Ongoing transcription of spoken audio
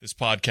This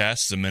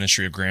podcast is a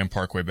ministry of Grand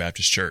Parkway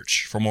Baptist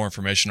Church. For more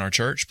information on our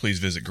church, please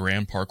visit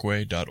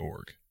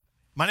grandparkway.org.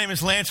 My name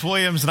is Lance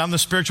Williams, and I'm the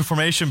spiritual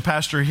formation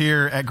pastor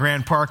here at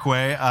Grand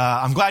Parkway.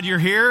 I'm glad you're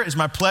here. It's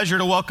my pleasure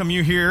to welcome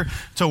you here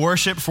to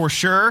worship for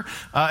sure.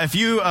 If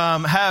you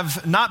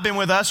have not been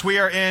with us, we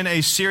are in a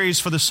series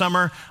for the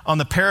summer on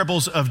the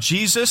parables of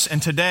Jesus,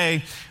 and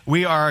today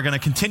we are going to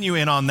continue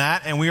in on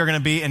that, and we are going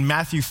to be in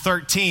Matthew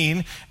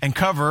 13 and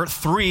cover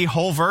 3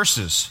 whole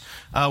verses.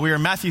 We are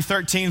in Matthew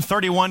 13,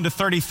 31 to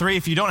 33.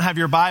 If you don't have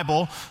your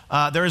Bible,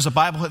 there is a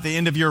Bible at the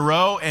end of your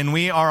row, and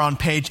we are on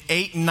page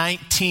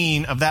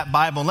 819 of that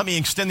Bible. And let me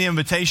extend the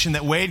invitation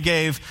that Wade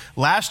gave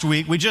last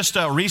week. We just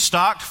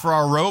restocked for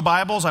our row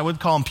Bibles. I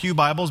would call them pew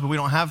Bibles, but we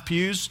don't have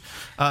pews.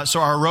 So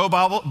our row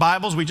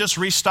Bibles, we just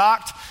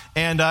restocked.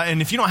 And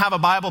if you don't have a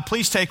Bible,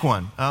 please take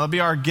one. It'll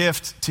be our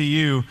gift to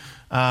you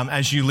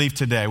as you leave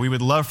today. We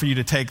would love for you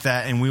to take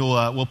that, and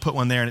we'll put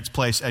one there in its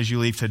place as you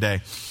leave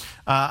today.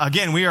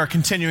 Again, we are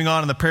continuing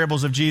on in the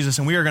parables of Jesus,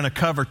 and we are going to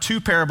cover 2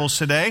 parables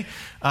today.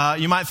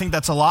 You might think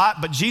that's a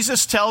lot, but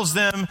Jesus tells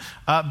them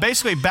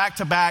basically back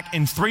to back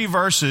in 3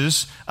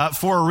 verses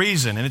for a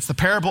reason. And it's the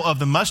parable of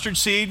the mustard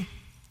seed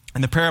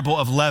and the parable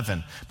of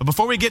leaven. But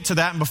before we get to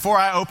that, and before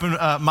I open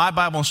my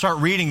Bible and start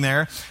reading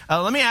there,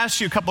 let me ask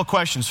you a couple of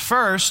questions.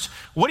 First,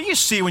 what do you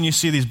see when you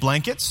see these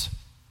blankets?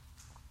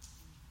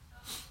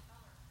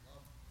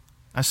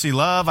 I see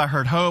love, I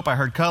heard hope, I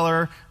heard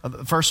color.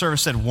 The first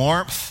service said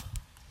warmth.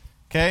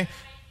 Okay.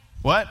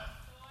 What?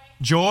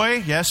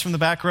 Joy. Yes, from the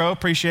back row.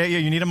 Appreciate you.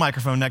 You need a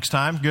microphone next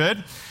time. Good.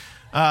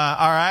 All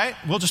right.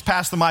 We'll just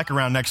pass the mic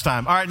around next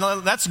time. All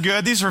right. That's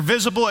good. These are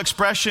visible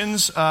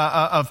expressions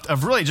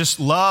of really just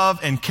love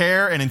and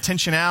care and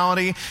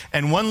intentionality.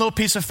 And one little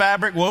piece of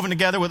fabric woven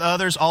together with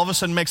others all of a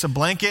sudden makes a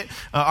blanket.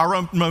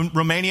 Our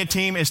Romania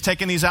team is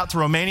taking these out to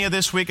Romania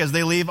this week as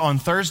they leave on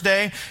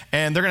Thursday.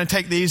 And they're going to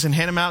take these and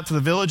hand them out to the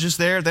villages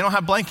there. They don't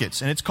have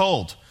blankets and it's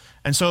cold.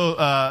 And so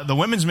the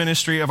women's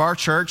ministry of our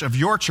church, of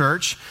your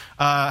church,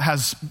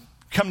 has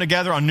come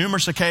together on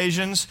numerous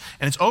occasions,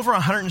 and it's over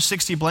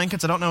 160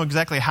 blankets. I don't know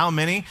exactly how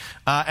many,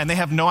 and they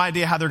have no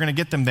idea how they're going to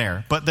get them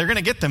there. But they're going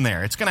to get them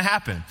there. It's going to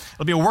happen.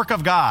 It'll be a work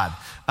of God.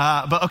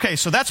 But okay,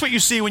 so that's what you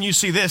see when you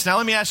see this. Now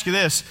let me ask you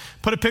this.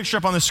 Put a picture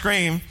up on the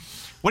screen.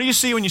 What do you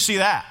see when you see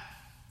that?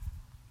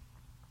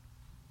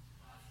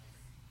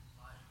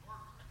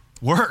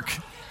 Work.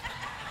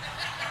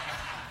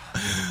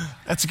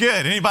 That's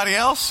good. Anybody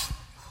else?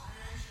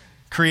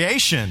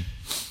 Creation.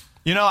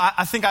 You know,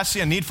 I think I see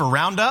a need for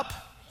Roundup,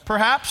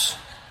 perhaps.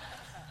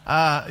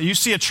 You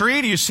see a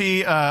tree? Do you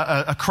see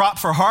a crop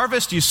for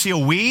harvest? Do you see a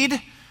weed?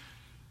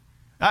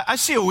 I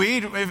see a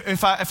weed.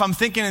 If I'm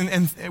thinking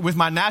with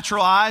my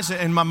natural eyes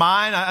and my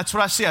mind, that's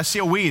what I see. I see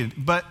a weed.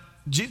 But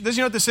does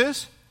you know what this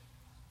is?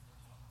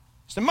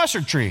 It's a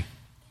mustard tree.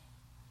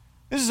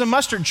 This is a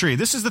mustard tree.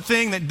 This is the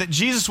thing that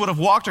Jesus would have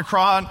walked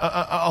across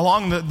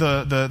along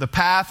the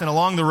path and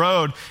along the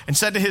road and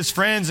said to his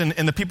friends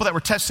and the people that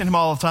were testing him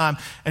all the time.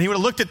 And he would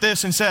have looked at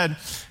this and said,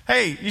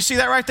 hey, you see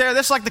that right there?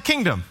 That's like the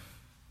kingdom.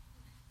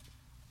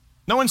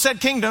 No one said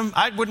kingdom.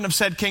 I wouldn't have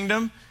said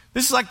kingdom.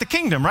 This is like the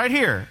kingdom right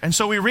here. And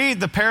so we read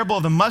the parable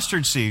of the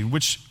mustard seed,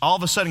 which all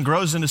of a sudden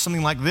grows into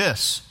something like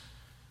this.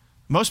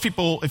 Most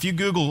people, if you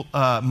Google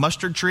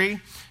mustard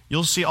tree,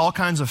 you'll see all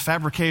kinds of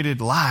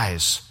fabricated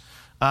lies.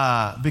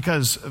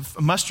 Because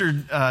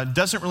mustard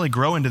doesn't really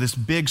grow into this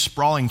big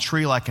sprawling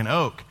tree like an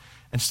oak.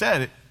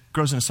 Instead, it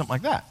grows into something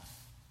like that,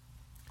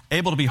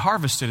 able to be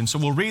harvested. And so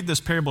we'll read this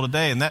parable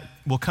today, and that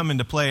will come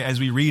into play as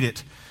we read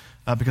it,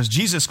 because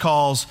Jesus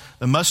calls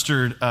the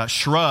mustard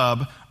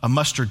shrub a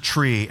mustard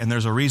tree, and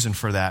there's a reason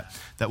for that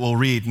we'll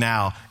read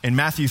now in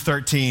Matthew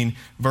 13,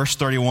 verse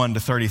 31 to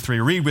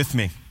 33. Read with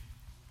me.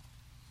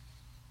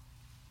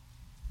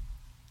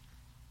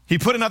 He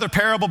put another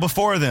parable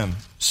before them,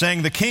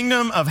 saying, the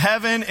kingdom of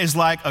heaven is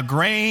like a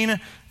grain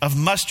of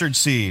mustard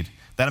seed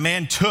that a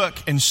man took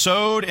and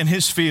sowed in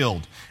his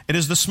field. It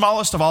is the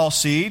smallest of all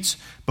seeds,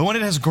 but when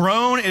it has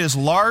grown, it is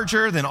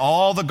larger than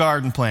all the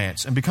garden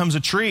plants and becomes a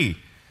tree.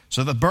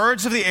 So the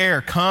birds of the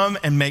air come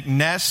and make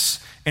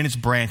nests in its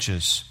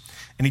branches.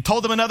 And he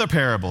told them another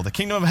parable. The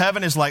kingdom of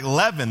heaven is like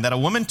leaven that a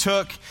woman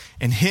took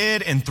and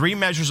hid in 3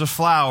 measures of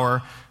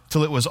flour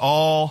till it was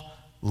all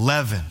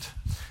leavened.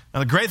 Now,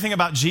 the great thing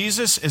about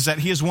Jesus is that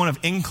he is one of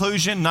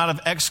inclusion, not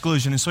of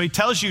exclusion. And so he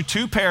tells you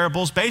 2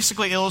 parables,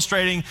 basically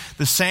illustrating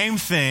the same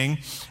thing.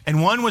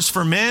 And one was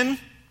for men,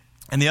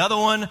 and the other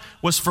one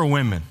was for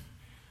women.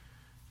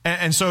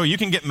 And so you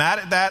can get mad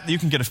at that. You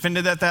can get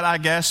offended at that, I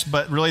guess,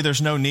 but really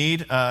there's no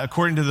need.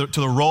 According to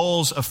the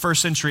roles of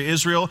first century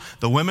Israel,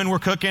 the women were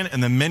cooking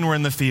and the men were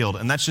in the field.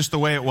 And that's just the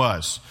way it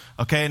was.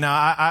 Okay, now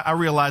I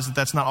realize that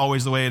that's not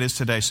always the way it is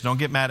today, so don't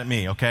get mad at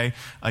me, okay?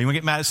 You want to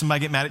get mad at somebody,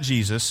 get mad at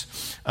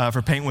Jesus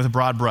for painting with a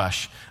broad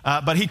brush.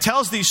 But he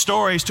tells these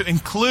stories to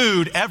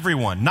include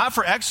everyone, not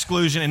for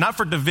exclusion and not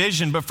for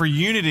division, but for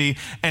unity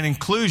and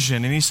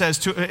inclusion. And he says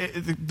to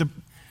the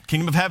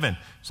kingdom of heaven,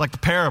 it's like the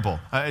parable.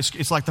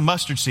 It's like the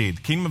mustard seed.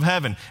 The kingdom of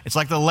heaven, it's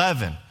like the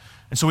leaven.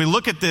 And so we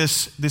look at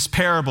this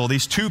parable,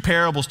 these two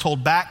parables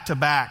told back to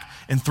back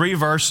in 3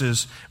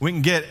 verses. We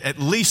can get at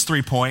least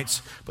 3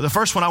 points. But the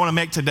first one I want to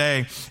make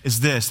today is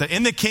this, that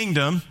in the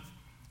kingdom,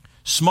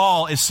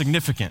 small is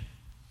significant.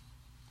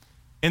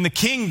 In the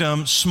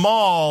kingdom,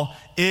 small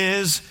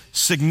is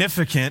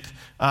significant.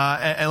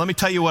 And let me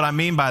tell you what I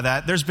mean by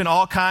that. There's been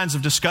all kinds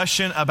of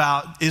discussion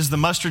about, is the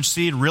mustard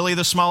seed really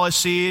the smallest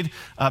seed?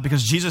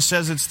 Because Jesus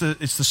says it's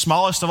the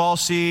smallest of all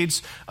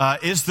seeds.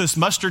 Is this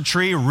mustard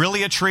tree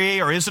really a tree,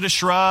 or is it a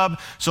shrub?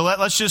 So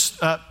let's just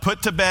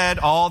put to bed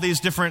all these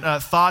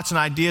different thoughts and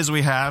ideas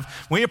we have.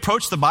 When we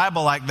approach the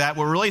Bible like that,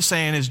 what we're really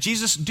saying is,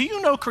 Jesus, do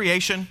you know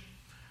creation?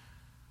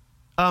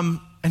 And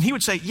he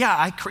would say, yeah,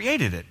 I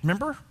created it.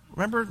 Remember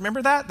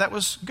that? That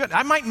was good.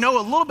 I might know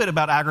a little bit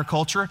about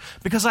agriculture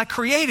because I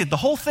created the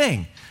whole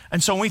thing.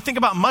 And so when we think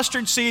about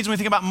mustard seeds, when we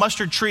think about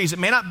mustard trees, it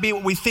may not be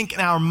what we think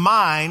in our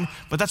mind,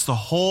 but that's the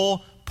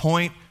whole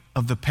point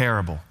of the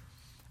parable.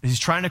 He's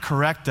trying to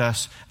correct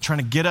us, trying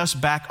to get us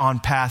back on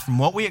path from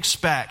what we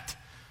expect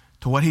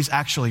to what he's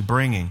actually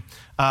bringing.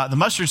 The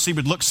mustard seed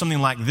would look something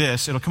like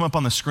this. It'll come up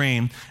on the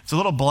screen. It's a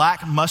little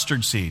black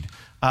mustard seed.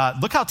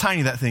 Look how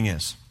tiny that thing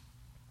is.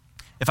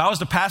 If I was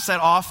to pass that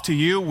off to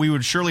you, we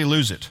would surely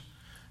lose it.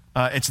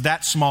 It's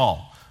that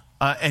small.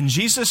 And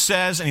Jesus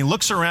says, and he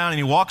looks around and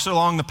he walks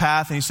along the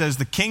path and he says,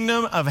 the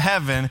kingdom of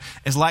heaven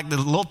is like the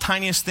little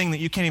tiniest thing that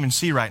you can't even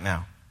see right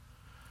now.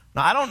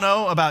 Now, I don't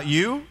know about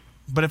you,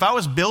 but if I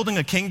was building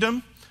a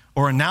kingdom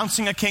or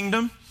announcing a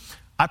kingdom,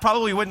 I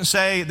probably wouldn't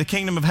say the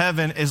kingdom of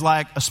heaven is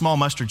like a small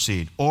mustard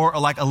seed or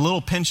like a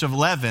little pinch of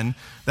leaven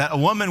that a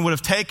woman would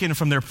have taken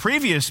from their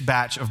previous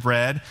batch of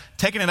bread,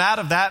 taken it out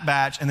of that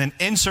batch, and then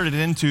inserted it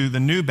into the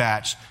new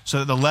batch so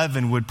that the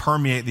leaven would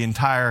permeate the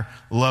entire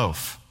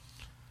loaf.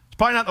 It's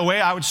probably not the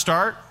way I would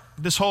start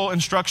this whole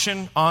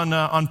instruction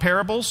on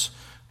parables,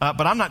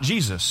 but I'm not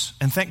Jesus,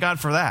 and thank God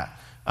for that.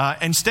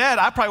 Instead,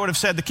 I probably would have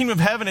said the kingdom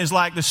of heaven is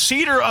like the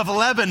cedar of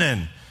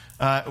Lebanon.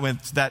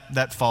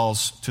 That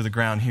falls to the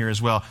ground here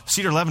as well.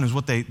 Cedar of Lebanon is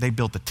what they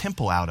built the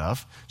temple out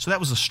of. So that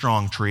was a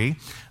strong tree.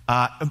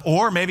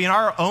 Or maybe in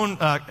our own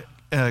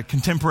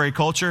contemporary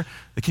culture,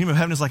 the kingdom of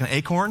heaven is like an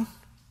acorn.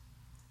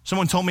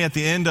 Someone told me at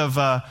the end of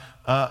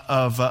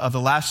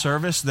the last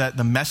service that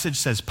the message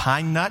says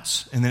pine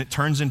nuts, and then it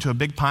turns into a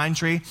big pine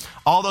tree.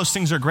 All those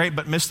things are great,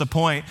 but miss the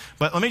point.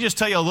 But let me just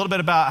tell you a little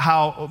bit about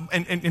how,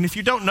 and if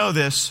you don't know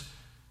this,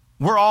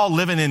 we're all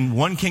living in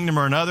one kingdom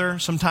or another.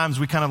 Sometimes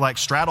we kind of like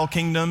straddle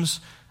kingdoms.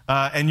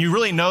 And you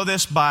really know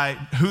this by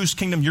whose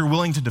kingdom you're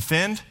willing to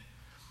defend.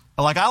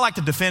 Like I like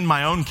to defend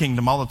my own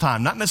kingdom all the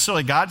time. Not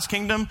necessarily God's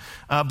kingdom,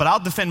 but I'll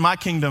defend my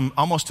kingdom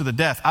almost to the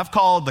death. I've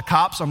called the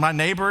cops on my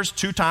neighbors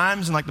 2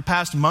 times in like the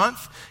past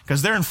month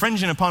because they're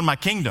infringing upon my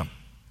kingdom.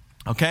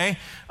 Okay?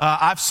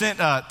 I've sent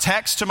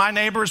texts to my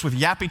neighbors with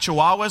yappy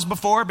chihuahuas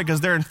before because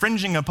they're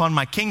infringing upon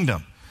my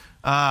kingdom.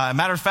 As a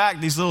matter of fact,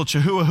 these little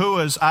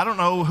chihuahuas, I don't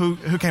know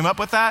who came up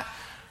with that.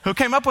 Who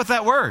came up with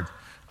that word?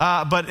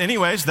 But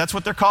anyways, that's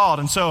what they're called.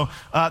 And so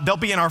they'll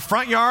be in our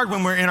front yard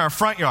when we're in our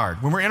front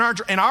yard. When we're in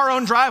our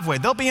own driveway,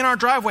 they'll be in our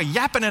driveway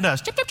yapping at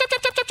us. Chip, chip, chip,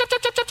 chip, chip, chip,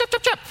 chip, chip,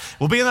 chip, chip.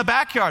 We'll be in the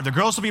backyard. The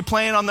girls will be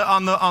playing on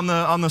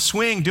the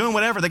swing, doing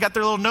whatever. They got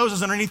their little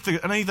noses underneath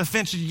the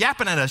fence,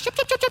 yapping at us. Chip,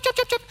 chip, chip, chip, chip,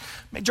 chip, chip.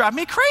 They drive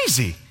me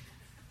crazy.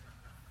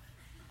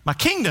 My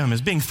kingdom is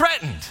being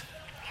threatened.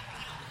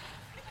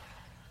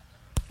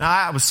 Now,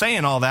 I was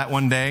saying all that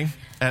one day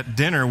at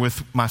dinner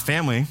with my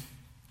family,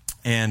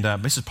 and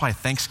this is probably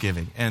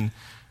Thanksgiving. And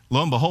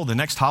lo and behold, the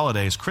next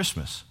holiday is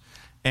Christmas.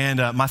 And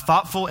my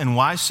thoughtful and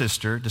wise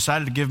sister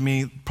decided to give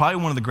me probably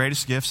one of the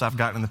greatest gifts I've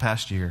gotten in the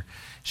past year.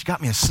 She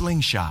got me a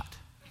slingshot.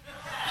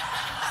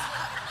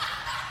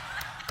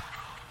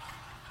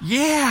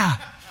 Yeah.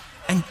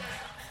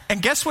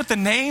 And guess what the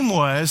name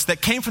was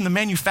that came from the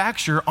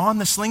manufacturer on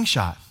the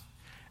slingshot?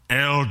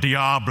 El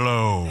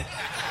Diablo.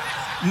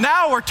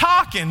 Now we're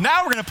talking.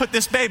 Now we're going to put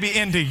this baby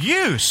into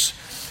use.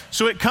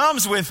 So it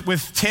comes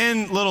with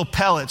 10 little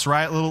pellets,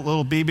 right?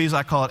 Little BBs.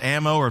 I call it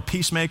ammo or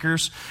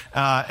peacemakers.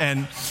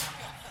 And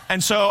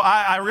so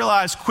I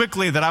realized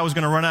quickly that I was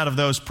going to run out of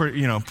those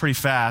pretty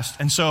fast.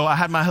 And so I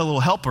had my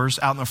little helpers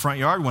out in the front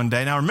yard one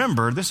day. Now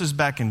remember, this is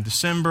back in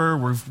December.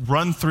 We've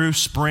run through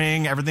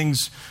spring.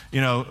 Everything's,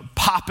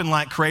 popping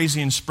like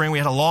crazy in spring. We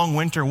had a long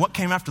winter. What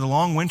came after the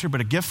long winter but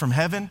a gift from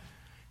heaven?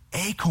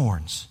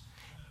 Acorns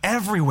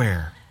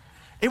everywhere.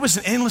 It was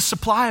an endless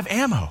supply of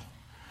ammo.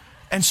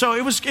 And so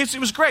it was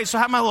great. So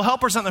I had my little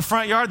helpers out in the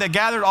front yard. They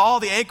gathered all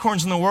the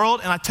acorns in the world.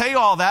 And I tell you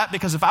all that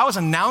because if I was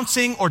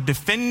announcing or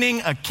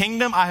defending a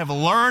kingdom, I have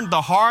learned the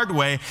hard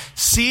way.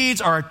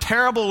 Seeds are a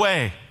terrible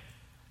way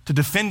to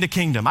defend a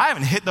kingdom. I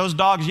haven't hit those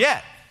dogs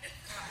yet.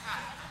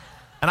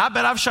 And I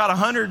bet I've shot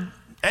 100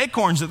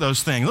 acorns at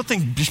those things. Those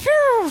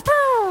things,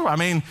 I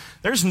mean,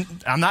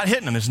 I'm not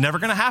hitting them. It's never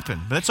going to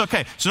happen, but it's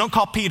okay. So don't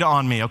call PETA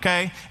on me,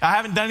 okay? I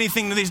haven't done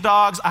anything to these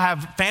dogs. I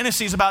have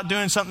fantasies about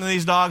doing something to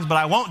these dogs, but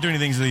I won't do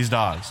anything to these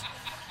dogs,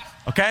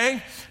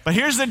 okay? But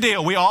here's the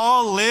deal. We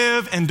all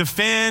live and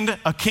defend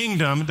a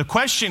kingdom. The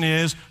question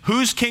is,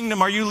 whose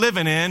kingdom are you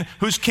living in?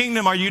 Whose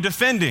kingdom are you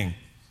defending?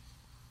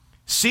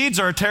 Seeds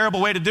are a terrible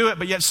way to do it,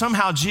 but yet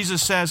somehow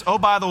Jesus says, oh,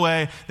 by the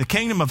way, the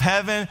kingdom of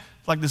heaven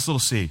is like this little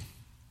seed.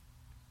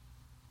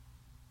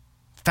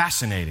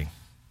 Fascinating.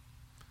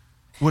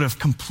 Would have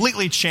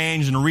completely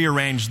changed and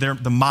rearranged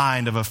the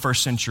mind of a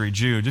first century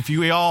Jew. If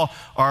we all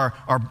are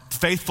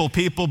faithful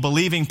people,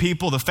 believing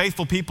people, the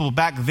faithful people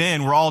back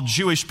then were all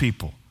Jewish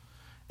people.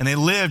 And they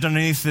lived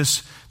underneath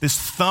this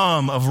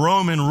thumb of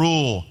Roman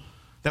rule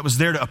that was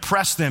there to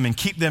oppress them and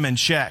keep them in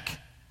check.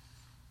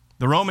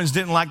 The Romans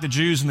didn't like the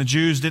Jews and the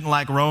Jews didn't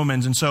like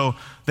Romans. And so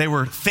they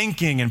were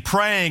thinking and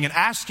praying and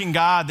asking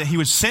God that he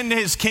would send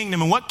his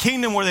kingdom. And what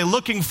kingdom were they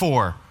looking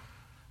for?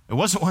 It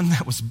wasn't one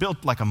that was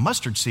built like a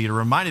mustard seed or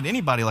reminded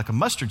anybody like a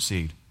mustard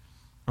seed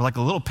or like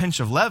a little pinch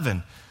of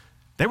leaven.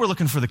 They were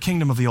looking for the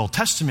kingdom of the Old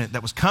Testament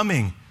that was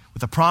coming with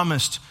the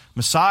promised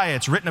Messiah.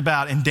 It's written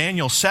about in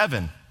Daniel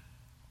 7.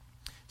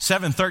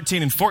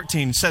 7:13 and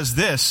 14 says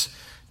this.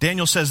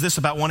 Daniel says this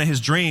about one of his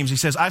dreams. He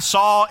says, I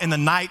saw in the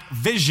night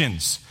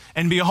visions,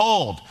 and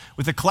behold,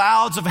 with the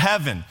clouds of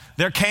heaven,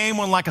 there came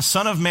one like a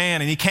son of man,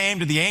 and he came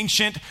to the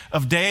Ancient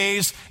of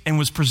Days and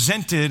was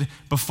presented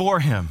before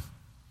him.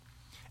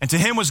 And to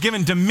him was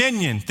given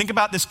dominion. Think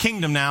about this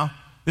kingdom now.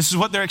 This is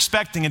what they're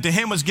expecting. And to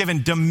him was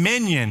given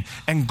dominion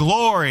and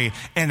glory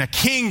and a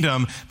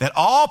kingdom that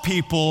all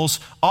peoples,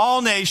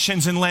 all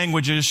nations and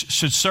languages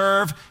should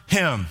serve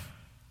him.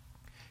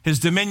 His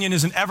dominion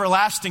is an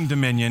everlasting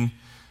dominion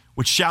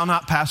which shall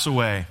not pass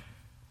away.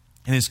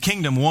 And his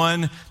kingdom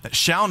one that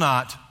shall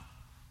not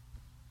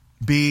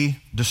be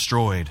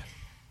destroyed.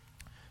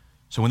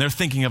 So when they're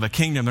thinking of a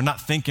kingdom, they're not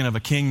thinking of a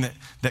king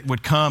that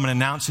would come and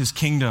announce his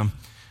kingdom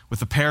with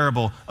the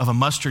parable of a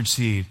mustard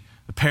seed,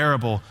 the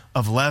parable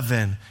of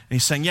leaven. And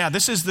he's saying, yeah,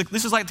 this is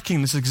like the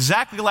kingdom. This is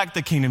exactly like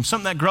the kingdom.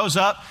 Something that grows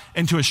up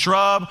into a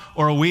shrub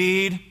or a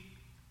weed.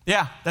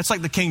 Yeah, that's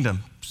like the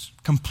kingdom. It's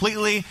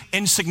completely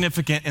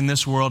insignificant in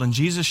this world. And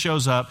Jesus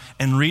shows up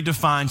and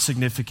redefines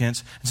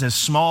significance and says,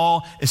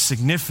 small is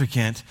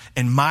significant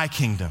in my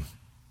kingdom.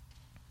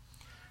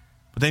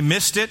 But they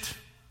missed it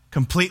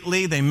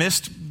completely. They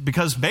missed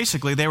because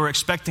basically they were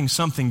expecting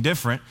something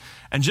different.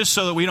 And just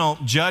so that we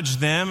don't judge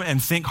them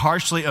and think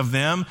harshly of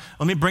them,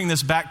 let me bring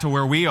this back to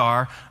where we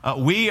are.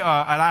 And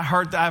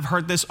I've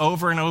heard this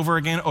over and over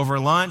again over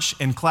lunch,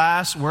 in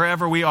class,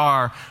 wherever we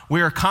are.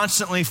 We are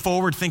constantly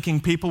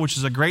forward-thinking people, which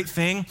is a great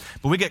thing,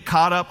 but we get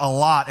caught up a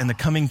lot in the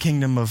coming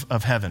kingdom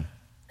of heaven.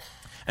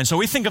 And so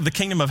we think of the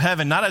kingdom of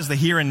heaven not as the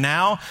here and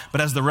now,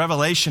 but as the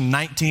Revelation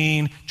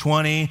 19,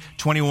 20,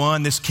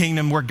 21, this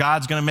kingdom where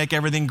God's going to make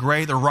everything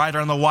great. The rider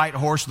on the white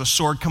horse with a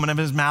sword coming out of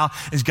his mouth.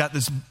 He's got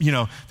this,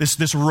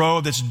 this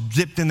robe that's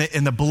dipped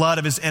in the blood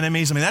of his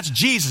enemies. I mean, that's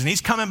Jesus, and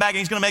he's coming back and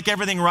he's going to make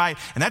everything right.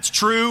 And that's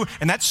true,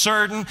 and that's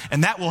certain,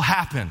 and that will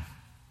happen.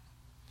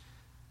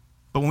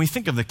 But when we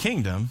think of the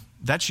kingdom,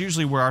 that's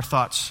usually where our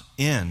thoughts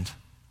end.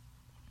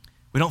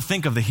 We don't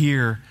think of the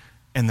here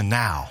and the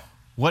now.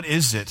 What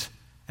is it?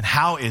 And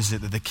how is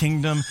it that the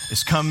kingdom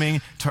is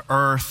coming to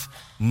earth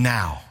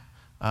now?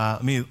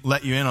 Let me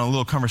let you in on a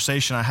little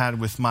conversation I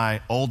had with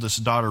my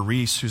oldest daughter,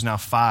 Reese, who's now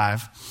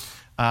 5.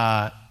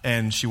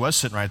 And she was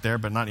sitting right there,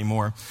 but not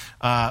anymore.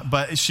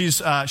 But she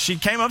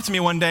came up to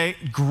me one day,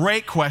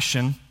 great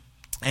question.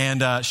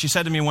 And she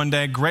said to me one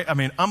day,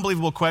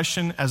 unbelievable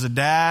question. As a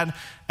dad,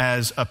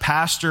 as a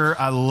pastor,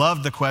 I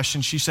loved the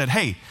question. She said,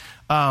 hey,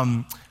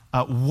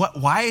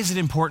 why is it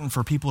important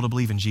for people to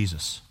believe in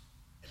Jesus?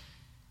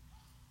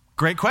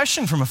 Great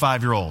question from a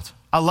 5-year-old.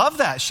 I love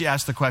that she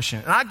asked the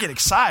question. And I get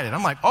excited.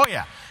 I'm like, oh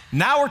yeah,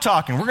 now we're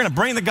talking. We're going to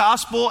bring the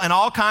gospel in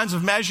all kinds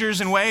of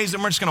measures and ways,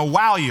 and we're just going to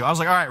wow you. I was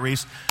like, all right,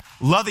 Reese,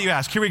 love that you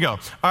asked. Here we go. All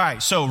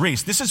right, so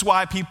Reese, this is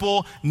why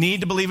people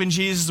need to believe in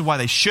Jesus, this is why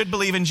they should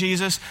believe in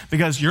Jesus,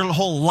 because your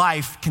whole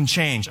life can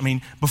change. I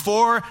mean,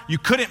 before you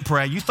couldn't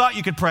pray. You thought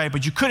you could pray,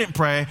 but you couldn't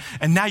pray,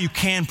 and now you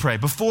can pray.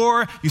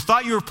 Before you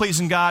thought you were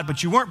pleasing God,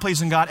 but you weren't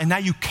pleasing God, and now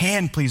you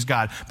can please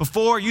God.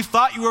 Before you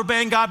thought you were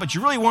obeying God, but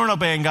you really weren't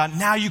obeying God,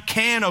 now you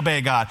can obey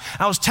God.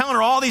 And I was telling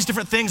her all these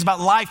different things about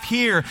life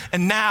here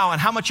and now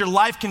and how much your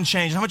life can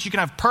change, how much you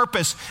can have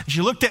purpose. And she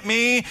looked at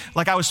me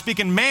like I was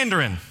speaking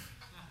Mandarin.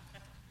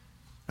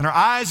 And her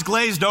eyes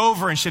glazed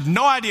over and she had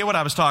no idea what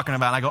I was talking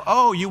about. And I go,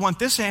 oh, you want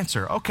this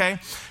answer? Okay.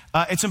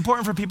 It's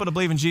important for people to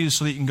believe in Jesus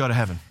so that you can go to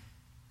heaven.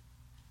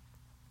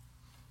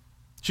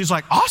 She's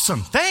like,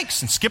 awesome,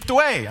 thanks, and skipped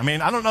away. I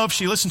mean, I don't know if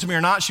she listened to me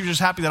or not. She was just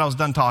happy that I was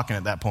done talking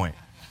at that point.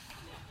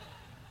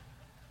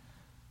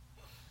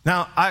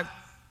 Now, I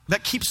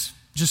keep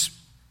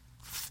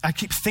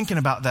thinking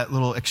about that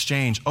little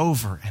exchange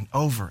over and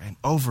over and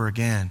over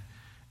again.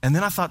 And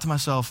then I thought to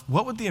myself,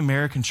 what would the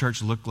American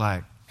church look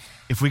like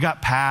if we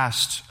got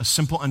past a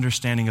simple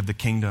understanding of the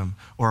kingdom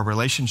or a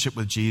relationship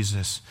with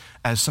Jesus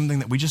as something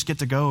that we just get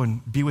to go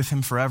and be with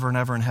him forever and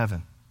ever in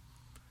heaven?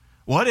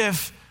 What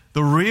if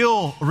the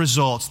real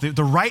results,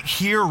 the right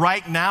here,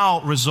 right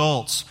now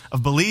results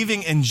of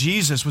believing in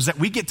Jesus was that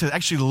we get to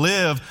actually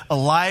live a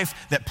life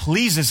that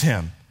pleases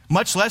him,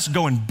 much less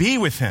go and be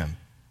with him?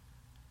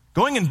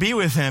 Going and be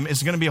with him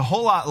is going to be a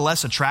whole lot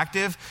less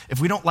attractive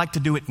if we don't like to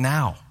do it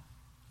now.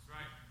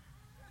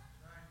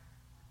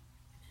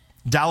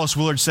 Dallas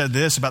Willard said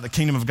this about the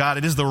kingdom of God: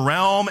 it is the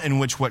realm in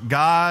which what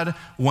God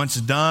wants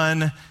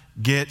done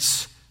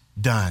gets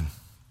done.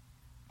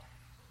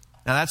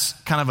 Now that's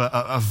kind of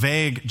a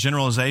vague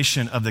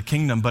generalization of the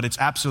kingdom, but it's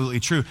absolutely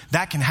true.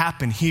 That can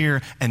happen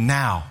here and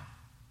now.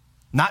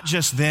 Not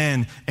just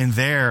then and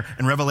there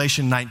in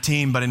Revelation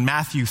 19, but in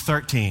Matthew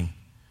 13.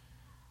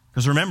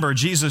 Because remember,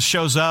 Jesus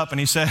shows up and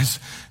he says,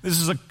 this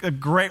is a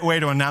great way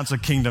to announce a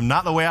kingdom.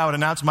 Not the way I would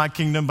announce my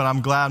kingdom, but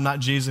I'm glad I'm not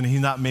Jesus and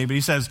he's not me. But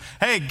he says,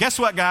 hey, guess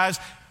what, guys?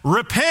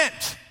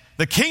 Repent.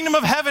 The kingdom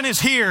of heaven is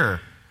here.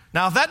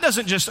 Now, if that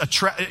doesn't just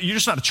you're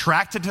just not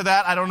attracted to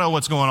that, I don't know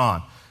what's going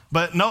on.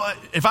 But no,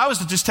 if I was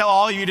to just tell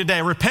all of you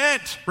today,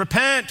 repent,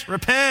 repent,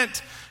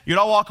 repent, you'd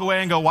all walk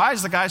away and go, why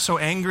is the guy so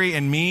angry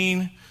and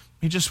mean?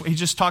 He's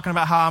just talking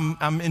about how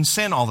I'm in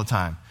sin all the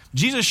time.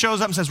 Jesus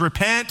shows up and says,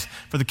 repent,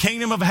 for the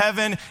kingdom of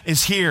heaven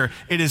is here.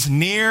 It is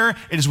near.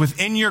 It is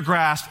within your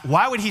grasp.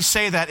 Why would he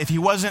say that if he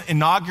wasn't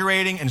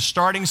inaugurating and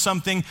starting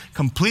something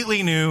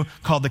completely new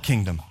called the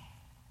kingdom?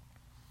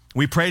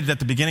 We prayed at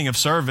the beginning of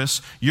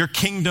service, your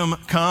kingdom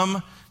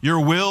come, your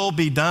will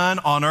be done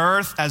on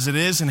earth as it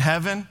is in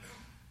heaven.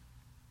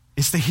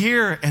 It's the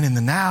here and in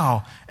the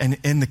now, and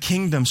in the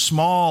kingdom,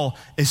 small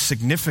is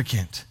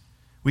significant.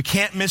 We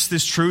can't miss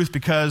this truth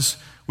because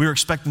we were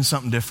expecting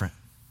something different.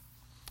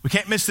 We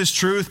can't miss this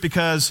truth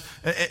because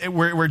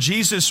where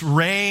Jesus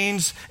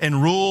reigns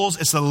and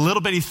rules, it's the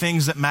little bitty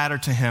things that matter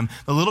to him.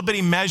 The little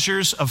bitty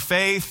measures of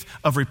faith,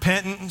 of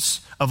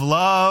repentance, of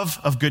love,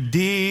 of good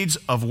deeds,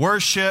 of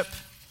worship.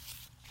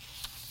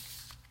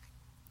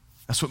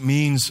 That's what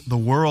means the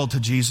world to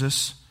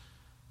Jesus.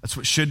 That's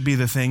what should be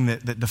the thing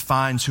that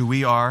defines who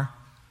we are.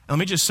 And let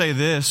me just say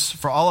this,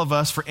 for all of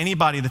us, for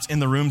anybody that's in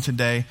the room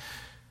today,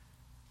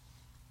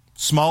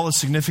 small is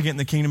significant in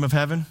the kingdom of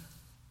heaven.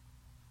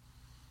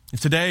 If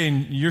today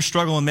you're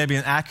struggling maybe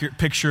an accurate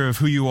picture of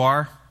who you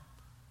are,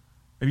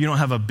 maybe you don't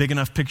have a big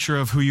enough picture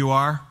of who you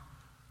are,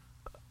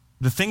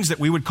 the things that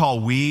we would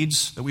call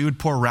weeds, that we would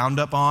pour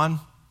Roundup on,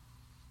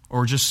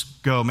 or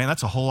just go, man,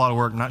 that's a whole lot of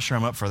work, I'm not sure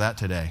I'm up for that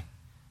today.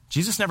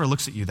 Jesus never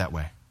looks at you that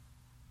way.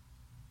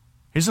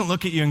 He doesn't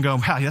look at you and go,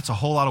 wow, that's a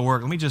whole lot of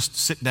work. Let me just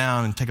sit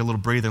down and take a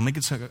little breather. Let me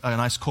get a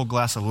nice cold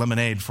glass of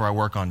lemonade before I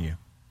work on you.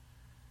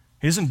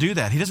 He doesn't do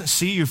that. He doesn't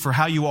see you for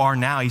how you are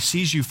now. He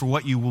sees you for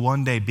what you will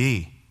one day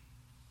be.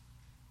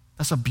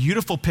 That's a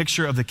beautiful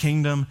picture of the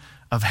kingdom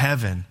of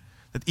heaven,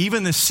 that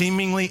even the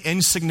seemingly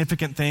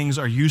insignificant things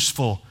are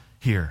useful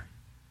here.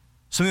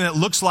 Something that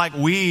looks like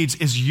weeds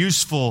is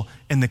useful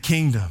in the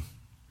kingdom.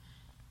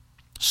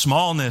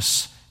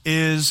 Smallness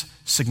is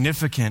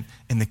significant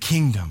in the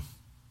kingdom.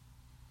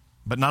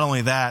 But not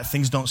only that,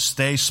 things don't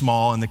stay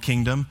small in the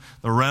kingdom.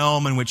 The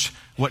realm in which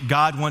what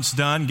God wants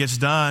done gets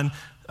done.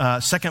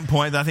 Second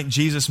point that I think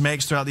Jesus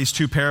makes throughout these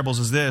two parables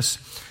is this.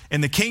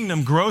 In the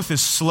kingdom, growth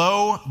is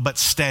slow but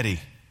steady.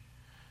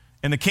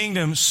 In the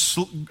kingdom,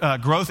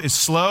 growth is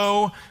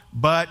slow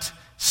but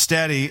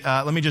steady.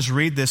 Let me just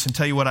read this and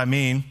tell you what I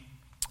mean.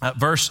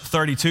 Verse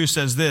 32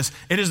 says this: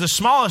 it is the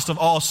smallest of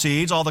all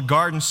seeds, all the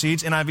garden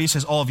seeds. NIV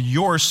says all of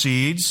your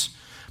seeds.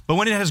 But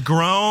when it has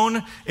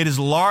grown, it is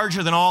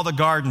larger than all the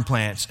garden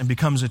plants and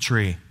becomes a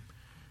tree.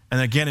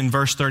 And again in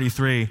verse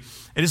 33,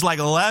 it is like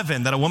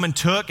leaven that a woman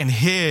took and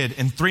hid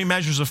in 3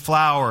 measures of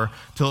flour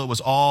till it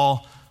was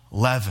all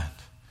leavened.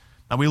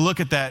 Now we looked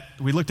at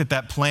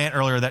that plant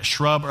earlier, that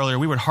shrub earlier.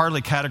 We would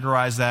hardly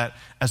categorize that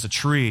as a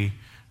tree.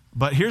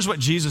 But here's what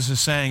Jesus is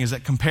saying, is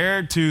that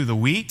compared to the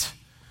wheat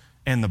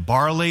and the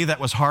barley that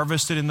was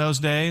harvested in those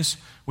days,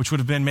 which would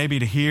have been maybe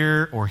to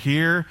here or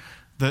here,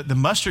 the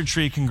mustard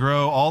tree can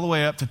grow all the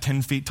way up to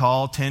 10 feet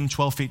tall, 10,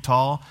 12 feet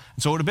tall.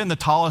 And so it would have been the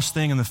tallest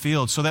thing in the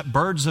field, so that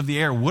birds of the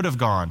air would have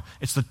gone.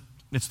 It's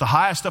the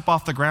highest up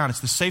off the ground. It's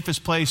the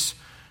safest place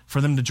for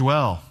them to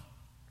dwell.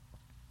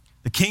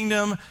 The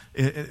kingdom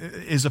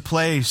is a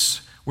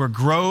place where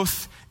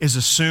growth is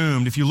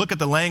assumed. If you look at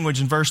the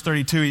language in verse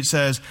 32, it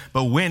says,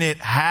 but when it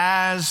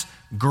has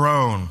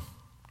grown.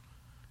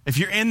 If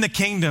you're in the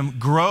kingdom,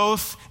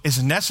 growth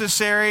is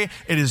necessary,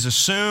 it is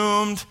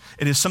assumed,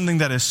 it is something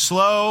that is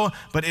slow,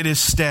 but it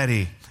is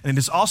steady. And it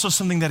is also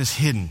something that is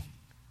hidden.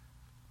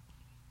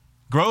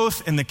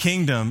 Growth in the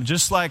kingdom,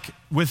 just like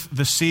with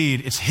the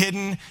seed, it's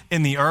hidden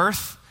in the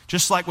earth.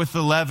 Just like with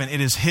the leaven,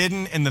 it is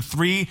hidden in the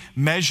 3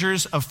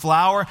 measures of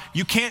flour.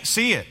 You can't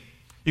see it.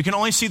 You can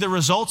only see the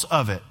results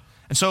of it.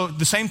 And so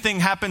the same thing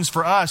happens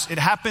for us. It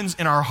happens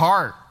in our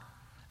heart,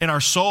 in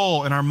our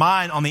soul, in our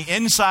mind, on the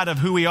inside of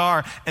who we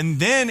are. And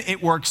then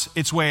it works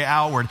its way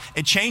outward.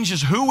 It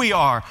changes who we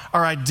are,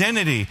 our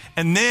identity,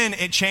 and then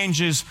it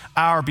changes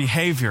our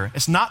behavior.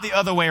 It's not the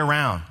other way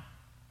around.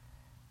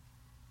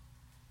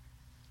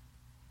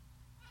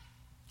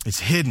 It's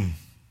hidden.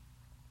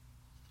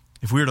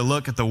 If we were to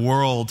look at the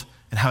world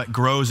and how it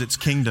grows its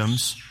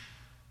kingdoms,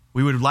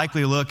 we would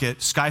likely look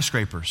at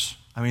skyscrapers.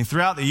 I mean,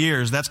 throughout the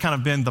years, that's kind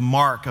of been the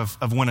mark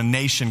of when a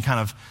nation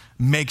kind of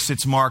makes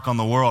its mark on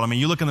the world. I mean,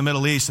 you look in the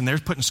Middle East and they're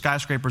putting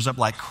skyscrapers up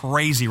like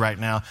crazy right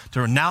now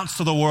to announce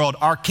to the world,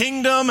 our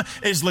kingdom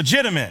is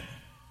legitimate.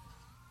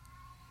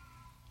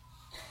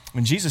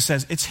 when Jesus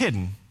says it's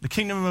hidden. The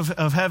kingdom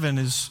of heaven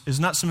is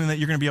not something that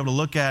you're going to be able to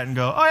look at and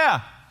go, oh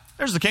yeah,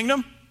 there's the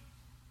kingdom.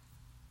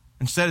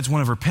 Instead, it's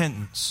one of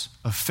repentance,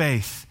 of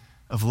faith,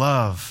 of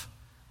love,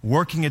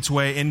 working its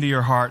way into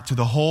your heart through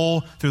the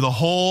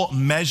whole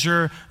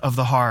measure of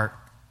the heart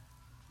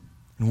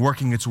and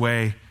working its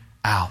way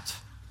out.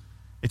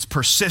 It's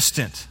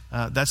persistent.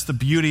 That's the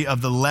beauty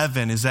of the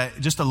leaven, is that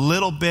just a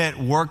little bit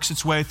works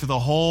its way through the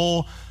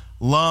whole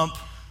lump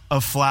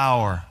of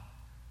flour.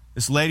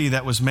 This lady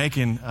that was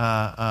making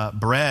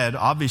bread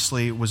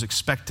obviously was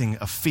expecting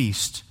a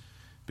feast,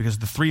 because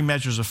the 3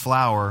 measures of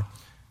flour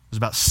was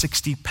about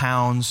 60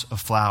 pounds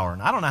of flour.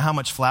 And I don't know how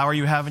much flour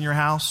you have in your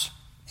house,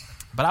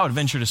 but I would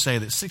venture to say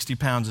that 60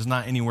 pounds is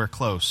not anywhere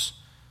close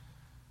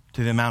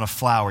to the amount of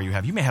flour you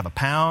have. You may have a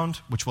pound,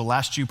 which will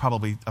last you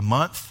probably a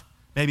month,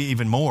 maybe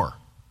even more.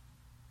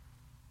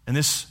 And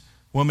this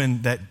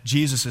woman that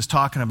Jesus is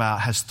talking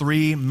about has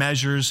 3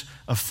 measures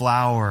of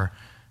flour,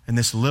 and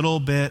this little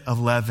bit of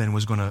leaven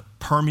was going to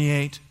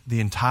permeate the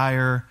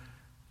entire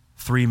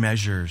 3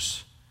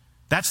 measures.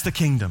 That's the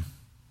kingdom.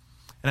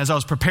 And as I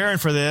was preparing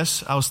for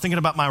this, I was thinking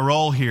about my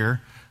role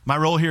here. My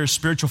role here is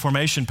spiritual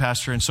formation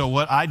pastor. And so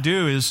what I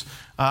do is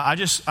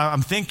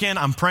I'm thinking,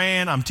 I'm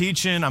praying, I'm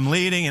teaching, I'm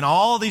leading in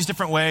all these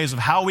different ways of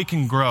how we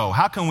can grow.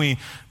 How can we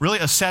really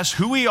assess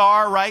who we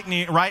are right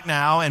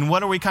now, and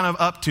what are we kind of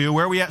up to,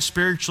 where are we at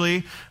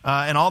spiritually,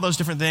 and all those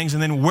different things,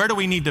 and then where do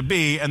we need to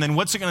be, and then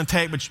what's it going to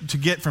take to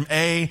get from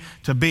A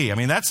to B. I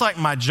mean, that's like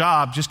my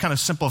job, just kind of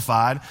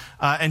simplified.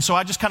 And so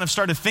I just kind of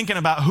started thinking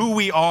about who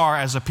we are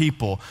as a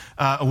people.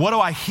 What do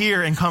I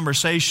hear in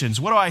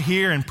conversations? What do I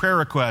hear in prayer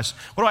requests?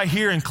 What do I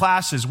hear in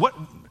classes?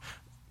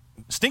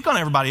 Stink on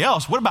everybody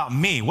else. What about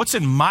me? What's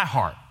in my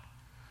heart?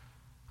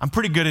 I'm a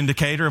pretty good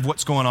indicator of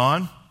what's going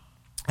on.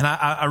 And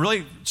I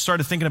really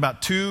started thinking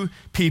about 2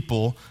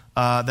 people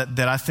that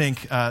I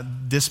think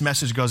this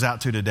message goes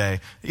out to today.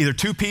 Either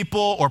 2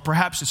 people, or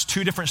perhaps it's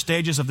 2 different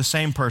stages of the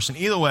same person.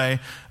 Either way,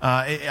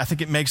 I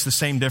think it makes the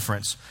same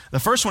difference. The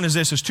first one is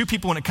this. There's 2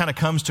 people when it kind of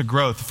comes to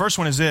growth. The first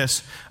one is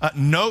this.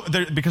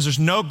 Because there's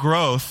no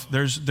growth,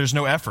 there's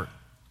no effort.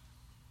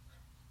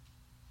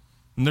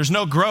 And there's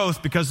no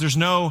growth because there's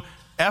no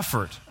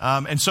effort.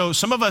 And so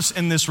some of us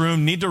in this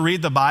room need to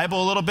read the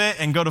Bible a little bit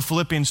and go to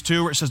Philippians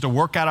 2, where it says to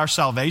work out our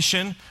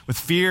salvation with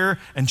fear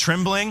and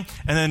trembling.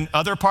 And then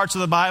other parts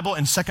of the Bible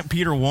in 2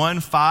 Peter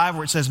 1:5,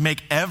 where it says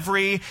make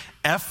every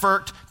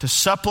effort to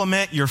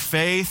supplement your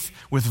faith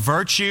with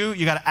virtue.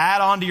 You got to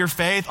add on to your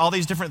faith all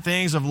these different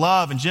things of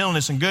love and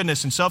gentleness and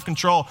goodness and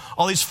self-control,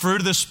 all these fruit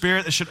of the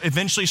Spirit that should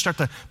eventually start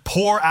to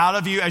pour out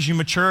of you as you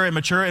mature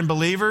in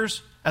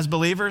believers.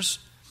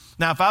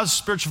 Now, if I was a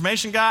spiritual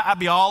formation guy, I'd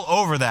be all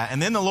over that.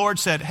 And then the Lord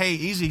said, hey,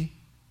 easy.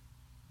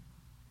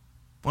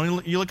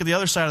 When you look at the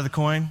other side of the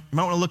coin, you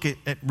might want to look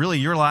at really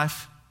your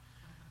life.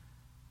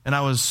 And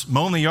I was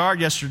mowing the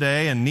yard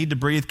yesterday, and Need to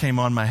Breathe came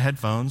on my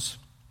headphones.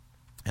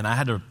 And I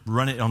had to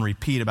run it on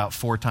repeat about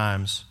 4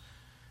 times.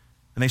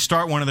 And they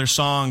start one of their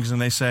songs,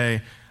 and they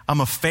say, I'm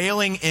a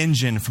failing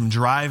engine from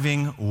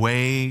driving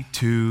way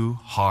too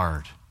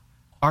hard.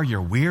 Are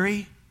you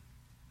weary?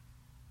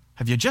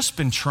 Have you just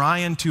been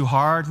trying too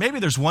hard? Maybe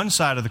there's one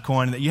side of the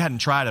coin that you hadn't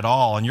tried at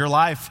all, and your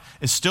life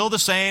is still the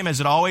same as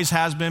it always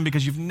has been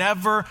because you've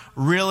never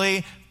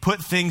really put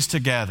things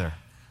together.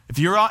 If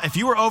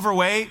you were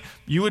overweight,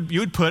 you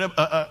would put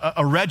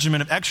a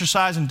regimen of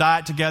exercise and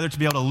diet together to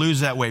be able to lose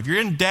that weight. If you're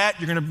in debt,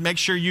 you're going to make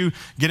sure you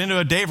get into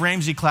a Dave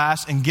Ramsey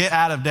class and get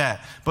out of debt.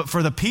 But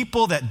for the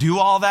people that do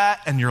all that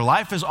and your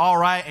life is all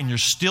right and you're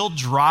still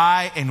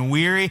dry and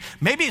weary,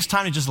 maybe it's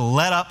time to just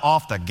let up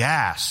off the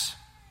gas.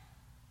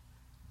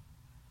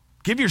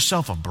 Give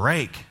yourself a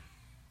break.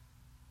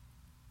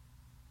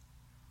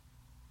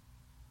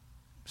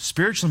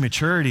 Spiritual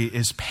maturity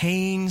is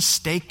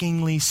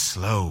painstakingly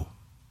slow.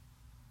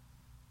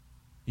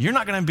 You're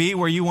not going to be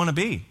where you want to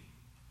be.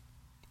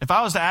 If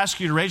I was to ask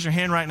you to raise your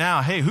hand right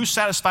now, hey, who's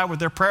satisfied with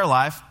their prayer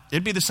life?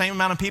 It'd be the same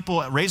amount of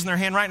people raising their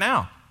hand right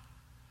now.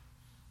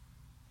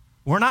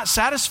 We're not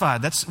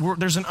satisfied.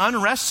 There's an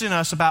unrest in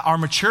us about our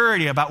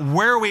maturity, about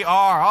where we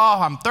are.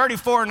 Oh, I'm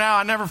 34 now.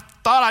 I never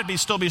thought I'd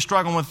still be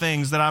struggling with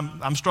things that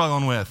I'm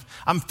struggling with.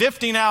 I'm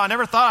 50 now. I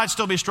never thought I'd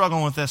still be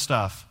struggling with this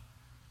stuff.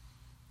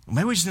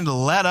 Maybe we just need to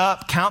let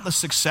up, count the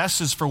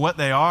successes for what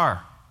they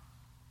are.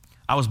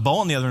 I was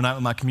bowling the other night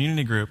with my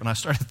community group, and I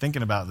started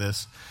thinking about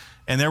this.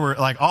 And there were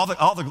like all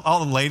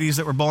the ladies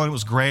that were bowling. It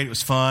was great. It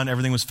was fun.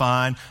 Everything was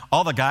fine.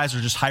 All the guys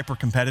are just hyper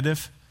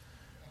competitive.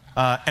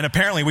 And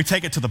apparently we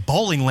take it to the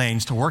bowling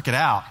lanes to work it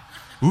out.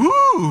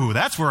 Ooh,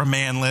 that's where a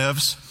man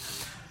lives.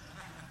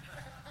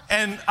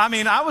 And I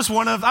mean, I was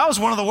one of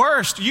the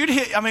worst.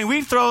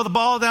 We'd throw the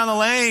ball down the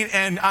lane,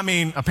 and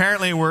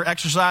apparently we're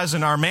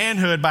exercising our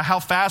manhood by how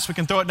fast we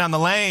can throw it down the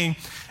lane.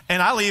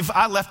 And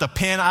I left a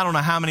pin, I don't know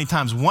how many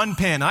times, 1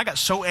 pin, and I got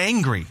so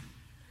angry.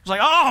 I was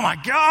like, oh my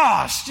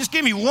gosh, just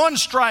give me 1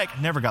 strike.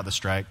 I never got the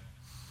strike.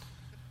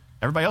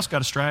 Everybody else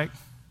got a strike.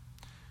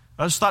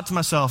 I just thought to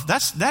myself,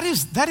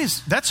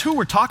 that's who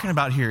we're talking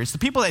about here. It's the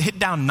people that hit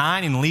down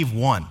 9 and leave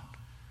 1.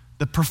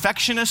 The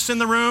perfectionists in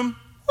the room,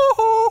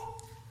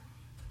 woohoo.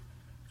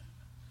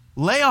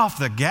 lay off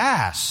the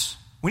gas.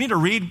 We need to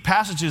read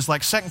passages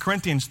like 2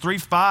 Corinthians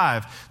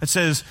 3:5 that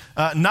says,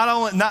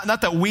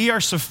 not that we are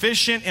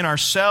sufficient in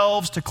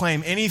ourselves to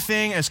claim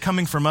anything as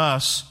coming from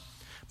us,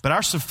 but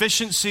our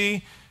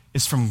sufficiency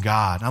is from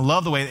God. And I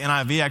love the way the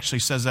NIV actually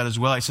says that as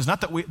well. It says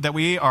not that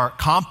we are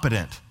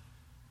competent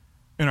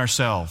in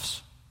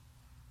ourselves,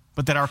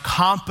 but that our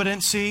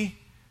competency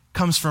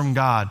comes from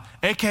God.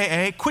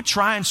 AKA, quit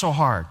trying so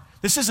hard.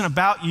 This isn't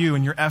about you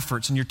and your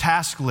efforts and your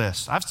task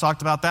list. I've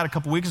talked about that a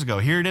couple weeks ago.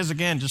 Here it is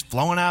again, just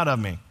flowing out of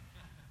me.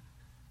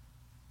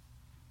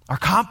 Our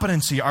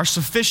competency, our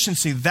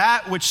sufficiency,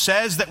 that which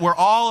says that we're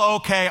all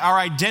okay, our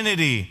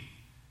identity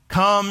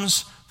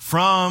comes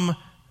from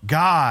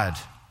God.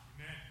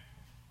 Amen.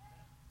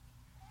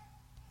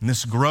 And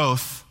this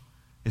growth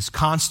is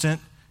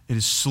constant, it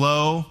is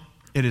slow,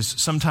 it is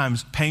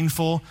sometimes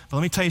painful, but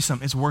let me tell you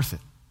something, it's worth it.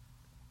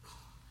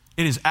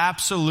 It is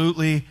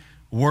absolutely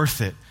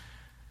worth it.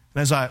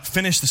 And as I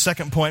finish the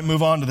second point,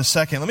 move on to the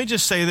second, let me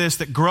just say this,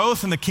 that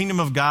growth in the kingdom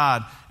of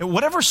God,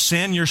 whatever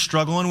sin you're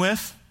struggling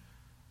with,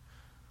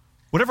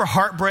 whatever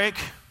heartbreak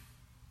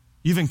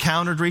you've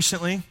encountered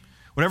recently,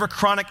 whatever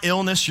chronic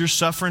illness you're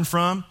suffering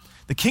from,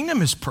 the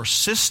kingdom is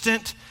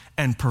persistent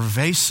and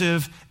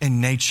pervasive in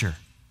nature.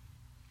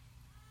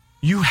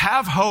 You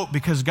have hope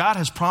because God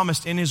has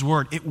promised in His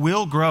Word it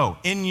will grow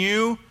in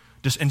you,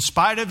 just in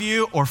spite of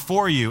you or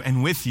for you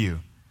and with you.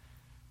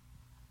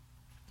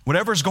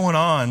 Whatever's going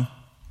on,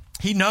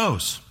 He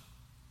knows.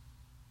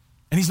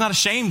 And He's not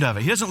ashamed of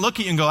it. He doesn't look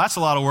at you and go, that's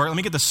a lot of work. Let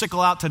me get the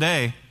sickle out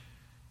today.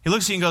 He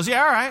looks at you and goes,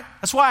 yeah, all right.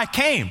 That's why I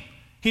came.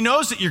 He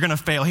knows that you're going to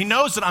fail. He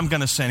knows that I'm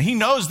going to sin. He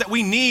knows that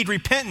we need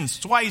repentance.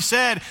 That's why He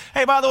said,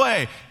 hey, by the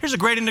way, here's a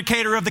great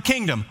indicator of the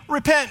kingdom,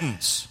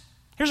 repentance.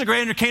 Here's a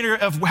great indicator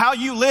of how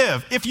you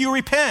live if you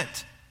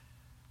repent.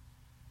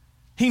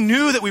 He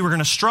knew that we were going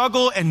to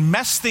struggle and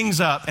mess things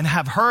up and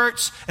have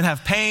hurts and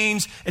have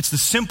pains. It's the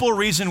simple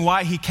reason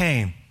why He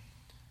came.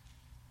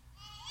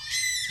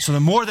 So the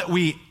more that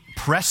we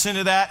press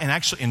into that and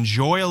actually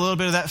enjoy a little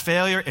bit of that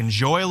failure,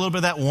 enjoy a little bit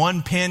of that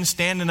one pin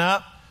standing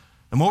up,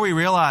 the more we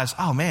realize,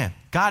 oh man,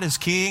 God is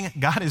King,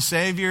 God is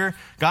Savior,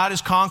 God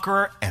is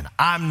Conqueror, and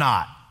I'm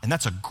not. And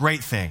that's a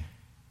great thing.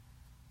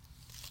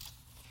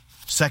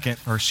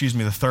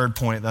 The third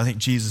point that I think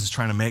Jesus is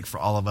trying to make for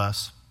all of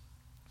us.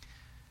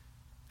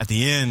 At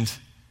the end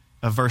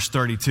of verse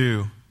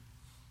 32,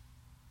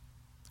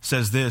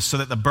 says this, so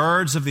that the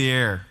birds of the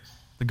air,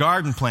 this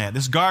garden plant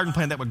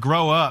that would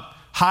grow up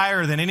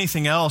higher than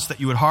anything else that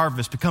you would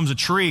harvest, becomes a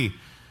tree.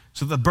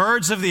 So the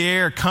birds of the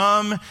air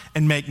come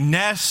and make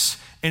nests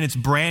in its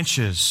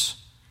branches.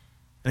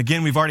 And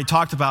again, we've already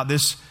talked about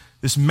this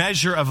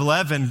measure of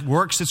leaven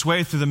works its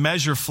way through the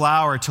measure of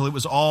flour till it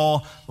was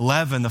all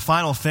leaven. The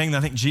final thing that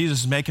I think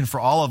Jesus is making for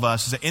all of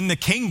us is that in the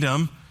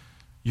kingdom,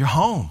 you're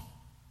home.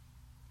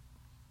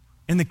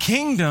 In the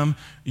kingdom,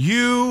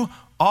 you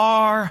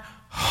are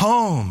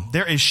home.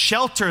 There is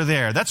shelter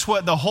there. That's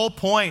what the whole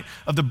point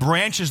of the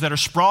branches that are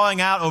sprawling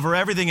out over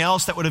everything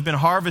else that would have been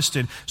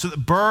harvested. So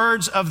that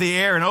birds of the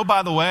air, and oh,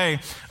 by the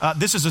way,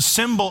 this is a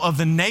symbol of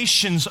the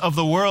nations of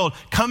the world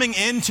coming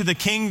into the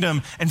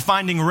kingdom and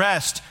finding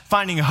rest,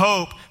 finding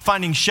hope,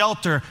 finding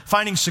shelter,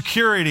 finding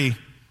security,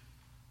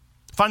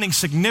 finding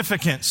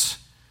significance,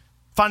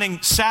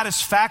 finding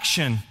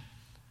satisfaction.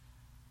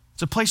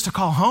 It's a place to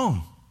call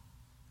home.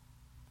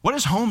 What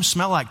does home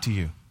smell like to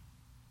you?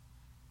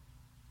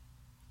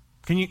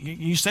 Can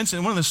you sense it?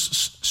 One of the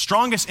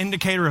strongest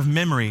indicator of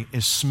memory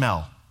is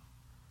smell.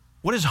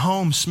 What does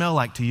home smell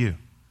like to you?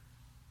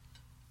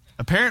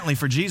 Apparently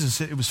for Jesus,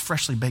 it was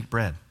freshly baked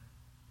bread.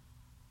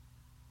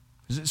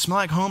 Does it smell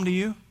like home to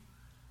you?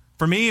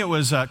 For me, it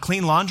was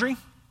clean laundry.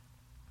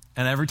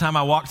 And every time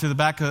I walked through the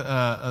back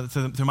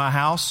through my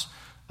house,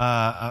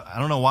 I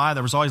don't know why,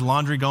 there was always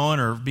laundry going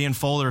or being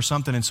folded or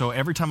something. And so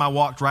every time I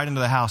walked right into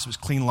the house, it was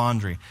clean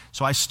laundry.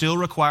 So I still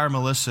require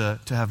Melissa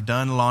to have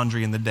done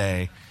laundry in the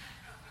day.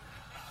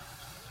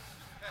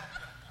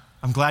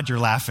 I'm glad you're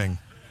laughing.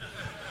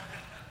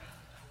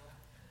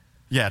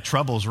 Yeah,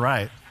 trouble's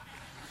right.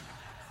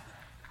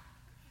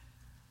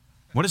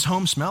 What does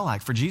home smell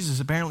like? For Jesus,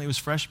 apparently it was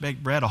fresh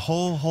baked bread, a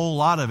whole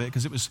lot of it,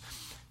 because it was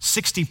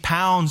 60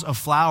 pounds of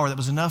flour that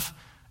was enough,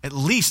 at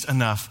least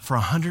enough for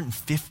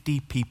 150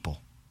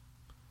 people.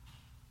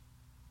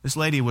 This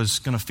lady was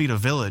going to feed a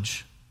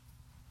village,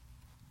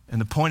 and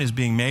the point is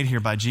being made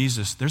here by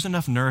Jesus. There's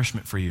enough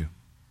nourishment for you.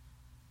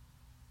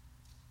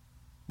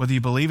 Whether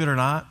you believe it or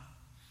not,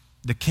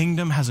 the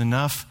kingdom has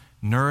enough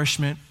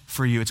nourishment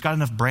for you. It's got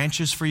enough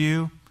branches for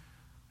you.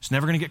 It's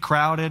never going to get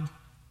crowded.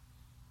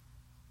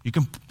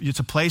 It's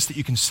a place that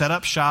you can set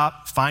up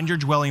shop, find your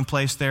dwelling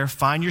place there,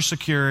 find your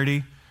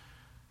security.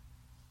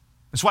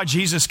 That's why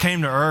Jesus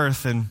came to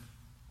earth and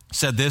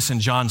said this in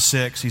John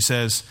 6. He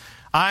says,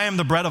 I am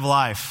the bread of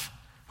life.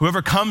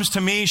 Whoever comes to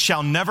me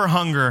shall never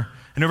hunger,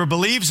 and whoever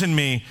believes in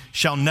me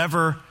shall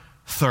never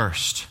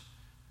thirst.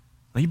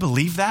 Now, you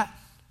believe that?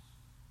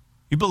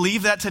 You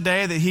believe that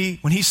today, that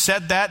when he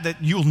said that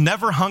you'll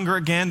never hunger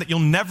again, that you'll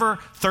never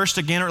thirst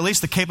again, or at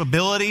least the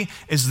capability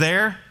is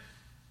there?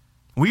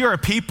 We are a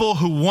people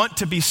who want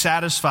to be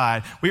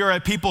satisfied. We are a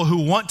people who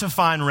want to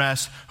find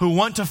rest, who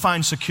want to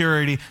find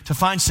security, to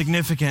find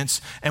significance.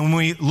 And when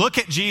we look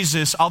at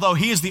Jesus, although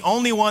he is the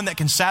only one that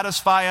can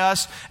satisfy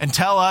us and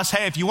tell us,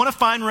 hey, if you want to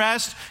find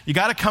rest, you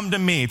got to come to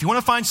me. If you want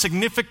to find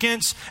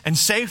significance and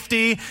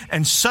safety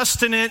and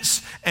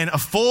sustenance and a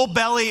full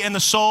belly in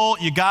the soul,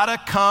 you got to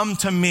come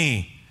to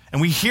me. And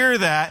we hear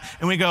that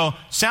and we go,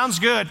 sounds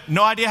good.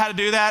 No idea how to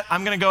do that.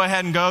 I'm going to go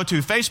ahead and go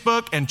to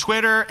Facebook and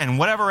Twitter and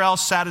whatever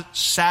else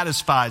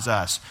satisfies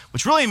us,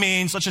 which really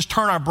means let's just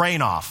turn our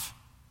brain off.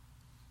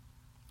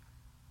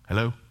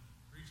 Hello?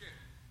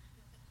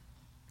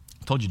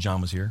 I told you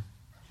John was here.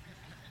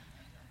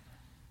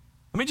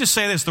 Let me just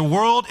say this. The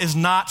world is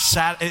not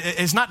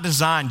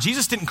designed.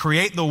 Jesus didn't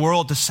create the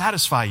world to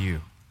satisfy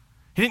you.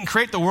 He didn't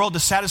create the world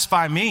to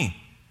satisfy me.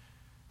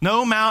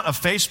 No amount of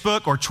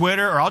Facebook or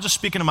Twitter, or I'll just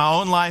speak into my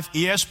own life,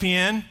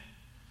 ESPN.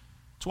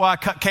 That's why I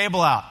cut cable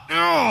out.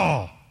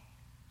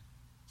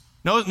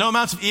 No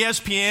amounts of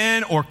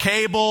ESPN or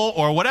cable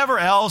or whatever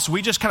else.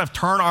 We just kind of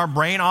turn our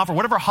brain off, or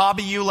whatever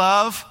hobby you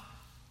love.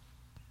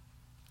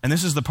 And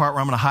this is the part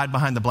where I'm going to hide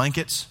behind the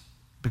blankets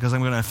because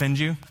I'm going to offend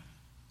you.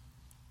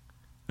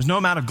 There's no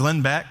amount of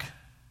Glenn Beck.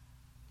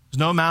 There's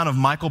no amount of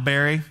Michael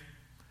Berry.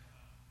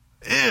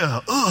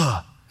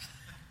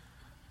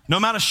 No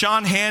amount of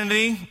Sean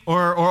Hannity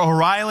or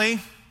O'Reilly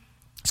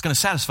is going to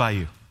satisfy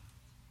you.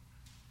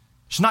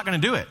 It's not going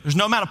to do it. There's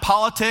no amount of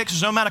politics.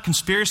 There's no amount of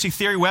conspiracy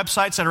theory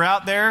websites that are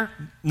out there.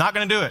 Not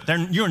going to do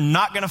it. You're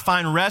not going to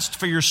find rest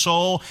for your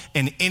soul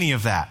in any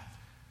of that.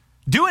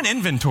 Do an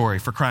inventory,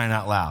 for crying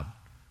out loud.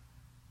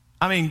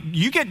 I mean,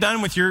 you get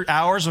done with your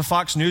hours of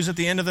Fox News at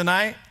the end of the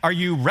night. Are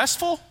you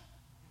restful?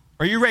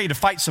 Or are you ready to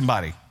fight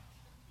somebody?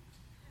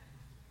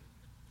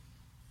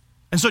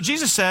 And so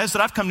Jesus says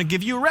that I've come to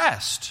give you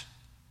rest.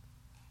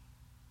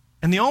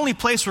 And the only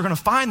place we're going to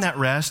find that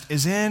rest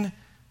is at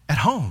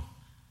home,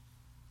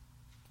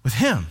 with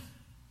him,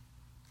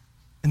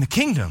 in the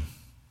kingdom.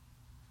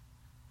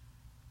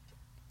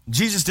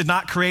 Jesus did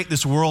not create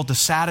this world to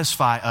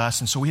satisfy us,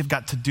 and so we have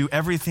got to do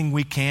everything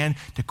we can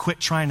to quit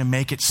trying to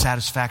make it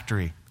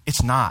satisfactory.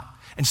 It's not.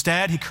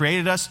 Instead, he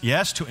created us,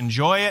 yes, to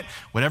enjoy it.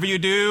 Whatever you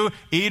do,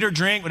 eat or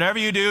drink, whatever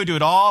you do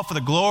it all for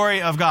the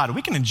glory of God.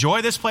 We can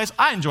enjoy this place.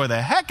 I enjoy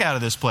the heck out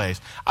of this place.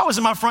 I was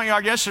in my front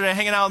yard yesterday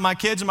hanging out with my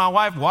kids and my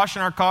wife,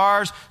 washing our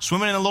cars,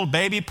 swimming in a little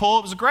baby pool.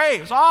 It was great.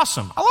 It was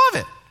awesome. I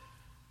love it.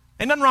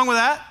 Ain't nothing wrong with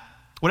that.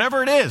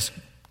 Whatever it is,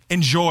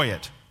 enjoy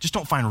it. Just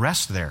don't find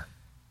rest there.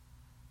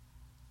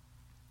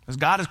 Because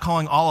God is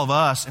calling all of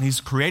us, and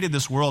he's created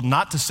this world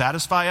not to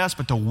satisfy us,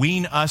 but to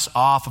wean us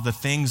off of the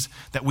things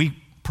that we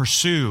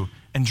pursue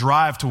and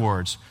drive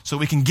towards, so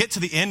we can get to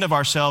the end of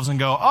ourselves and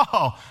go,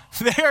 oh,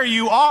 there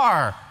you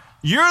are.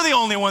 You're the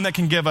only one that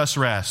can give us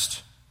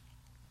rest.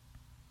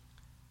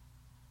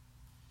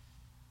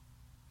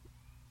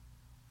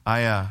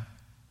 I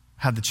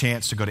had the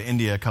chance to go to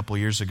India a couple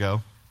years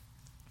ago.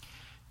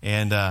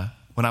 And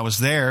when I was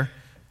there,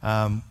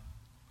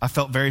 I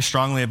felt very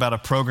strongly about a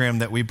program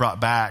that we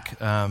brought back.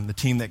 The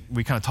team that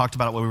we kind of talked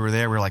about it when we were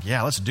there, we were like,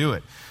 yeah, let's do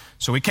it.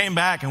 So we came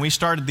back and we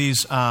started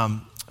these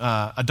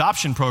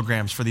adoption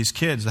programs for these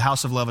kids, the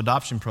House of Love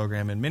adoption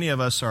program. And many of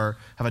us have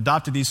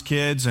adopted these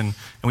kids, and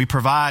we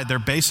provide their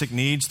basic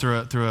needs through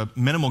a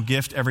minimal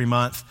gift every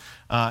month.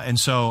 And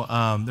so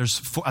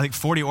there's, I think,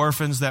 40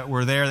 orphans that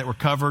were there that were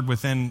covered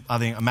within, I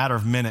think, a matter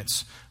of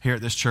minutes here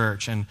at this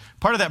church. And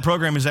part of that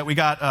program is that we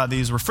got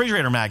these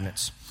refrigerator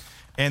magnets.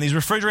 And these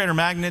refrigerator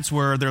magnets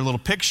were their little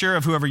picture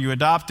of whoever you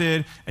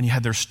adopted, and you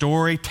had their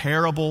story,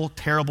 terrible,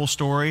 terrible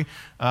story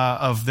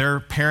of their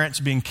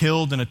parents being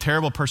killed in a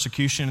terrible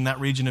persecution in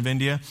that region of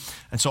India.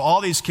 And so all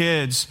these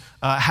kids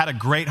had a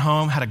great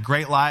home, had a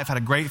great life, had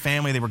a great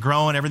family. They were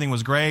growing, everything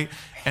was great.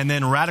 And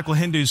then radical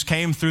Hindus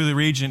came through the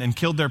region and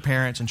killed their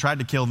parents and tried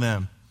to kill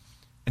them.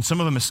 And some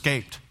of them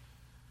escaped.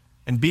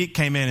 And Beat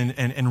came in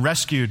and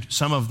rescued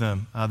some of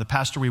them, the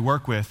pastor we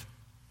work with.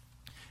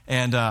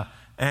 And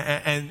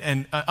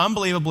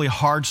unbelievably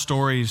hard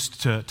stories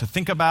to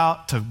think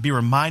about, to be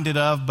reminded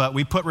of, but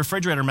we put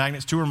refrigerator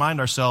magnets to remind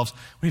ourselves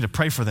we need to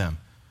pray for them.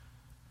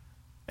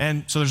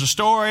 And so there's a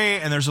story,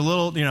 and there's a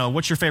little,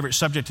 what's your favorite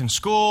subject in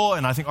school?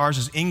 And I think ours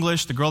is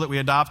English, the girl that we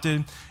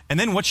adopted. And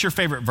then what's your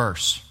favorite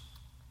verse?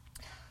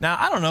 Now,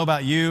 I don't know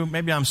about you,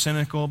 maybe I'm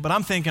cynical, but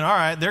I'm thinking, all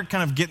right, they're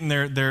kind of getting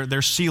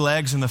their sea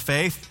legs in the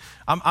faith.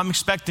 I'm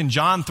expecting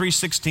John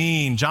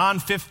 3:16, John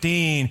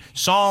 15,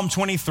 Psalm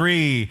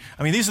 23.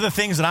 I mean, these are the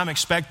things that I'm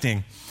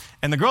expecting.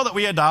 And the girl that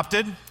we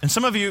adopted, and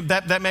some of you,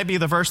 that may be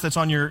the verse that's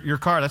on your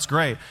card. That's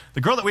great.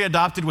 The girl that we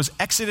adopted was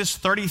Exodus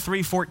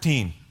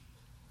 33:14.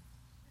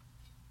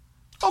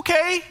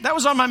 Okay, that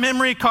was on my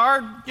memory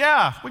card.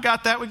 Yeah, we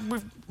got that.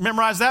 We've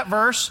memorized that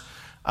verse.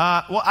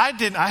 Well, I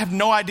didn't. I have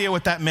no idea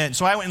what that meant.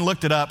 So I went and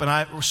looked it up. And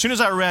as soon as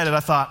I read it,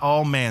 I thought,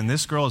 oh man,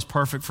 this girl is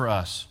perfect for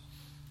us.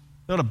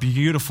 What a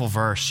beautiful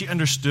verse. She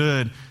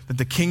understood that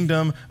the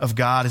kingdom of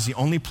God is the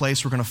only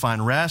place we're going to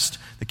find rest.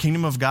 The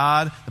kingdom of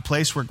God, the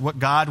place where what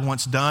God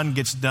wants done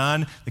gets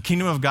done. The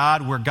kingdom of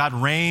God where God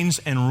reigns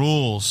and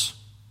rules.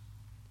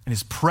 And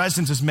his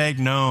presence is made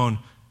known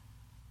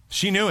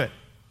She knew it.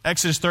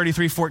 Exodus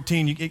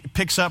 33:14, it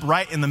picks up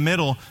right in the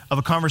middle of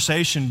a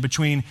conversation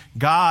between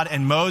God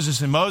and Moses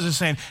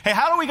saying, hey,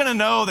 how are we going to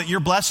know that you're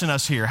blessing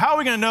us here? How are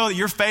we going to know that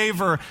your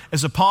favor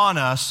is upon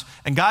us?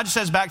 And God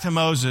says back to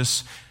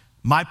Moses,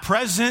 my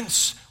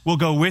presence will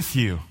go with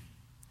you,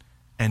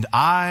 and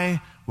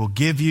I will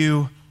give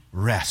you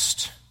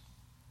rest.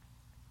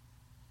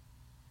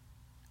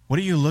 What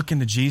are you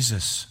looking to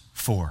Jesus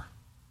for?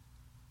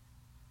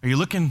 Are you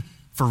looking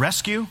for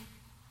rescue?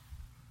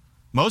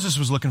 Moses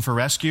was looking for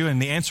rescue, and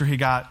the answer he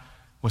got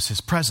was his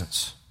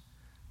presence.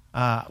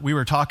 We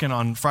were talking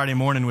on Friday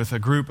morning with a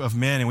group of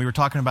men, and we were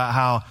talking about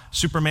how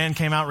Superman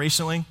came out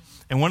recently.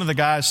 And one of the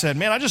guys said,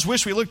 man, I just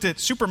wish we looked at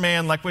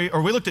Superman we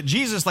looked at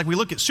Jesus like we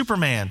look at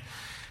Superman.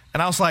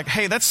 And I was like,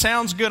 hey, that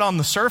sounds good on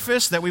the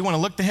surface, that we want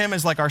to look to him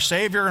as like our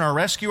Savior and our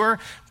rescuer,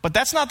 but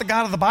that's not the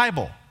God of the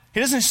Bible.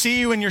 He doesn't see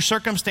you in your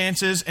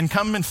circumstances and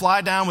come and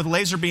fly down with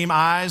laser beam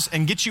eyes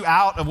and get you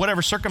out of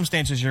whatever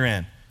circumstances you're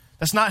in.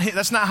 That's not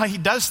how he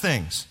does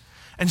things.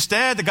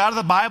 Instead, the God of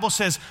the Bible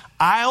says,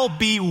 I'll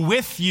be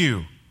with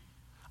you.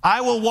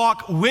 I will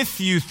walk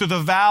with you through the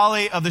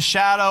valley of the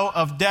shadow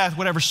of death.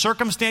 Whatever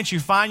circumstance you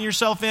find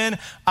yourself in,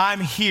 I'm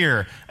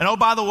here. And oh,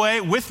 by the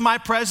way, with my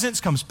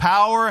presence comes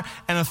power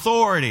and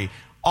authority.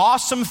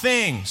 Awesome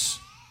things.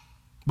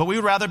 But we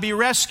would rather be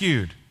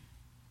rescued.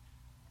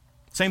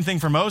 Same thing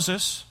for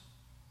Moses.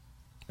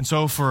 And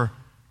so for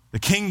the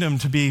kingdom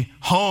to be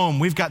home,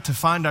 we've got to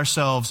find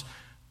ourselves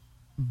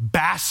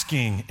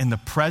basking in the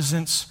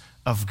presence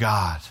of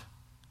God.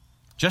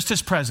 Just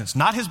his presence,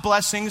 not his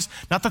blessings,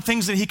 not the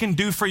things that he can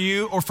do for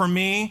you or for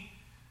me,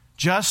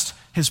 just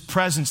his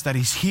presence, that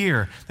he's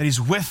here, that he's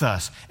with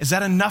us. Is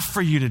that enough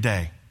for you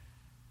today?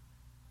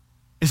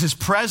 Is his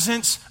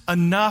presence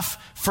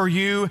enough for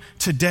you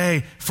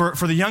today? For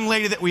the young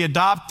lady that we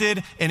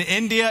adopted in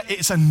India,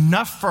 it's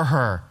enough for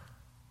her.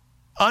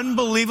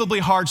 Unbelievably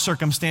hard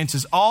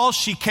circumstances. All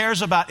she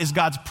cares about is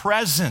God's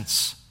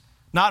presence.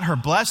 Not her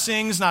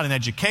blessings, not an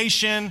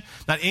education,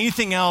 not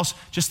anything else,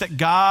 just that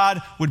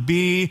God would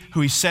be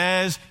who he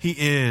says he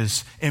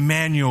is.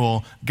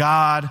 Emmanuel,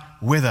 God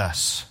with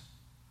us.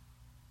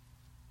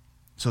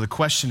 So the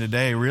question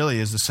today really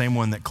is the same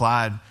one that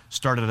Clyde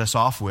started us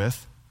off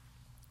with,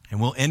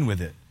 and we'll end with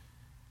it.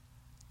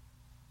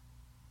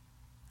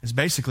 It's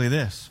basically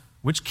this.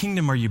 Which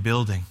kingdom are you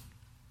building?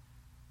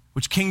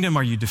 Which kingdom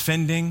are you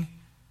defending?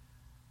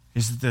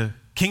 Is it the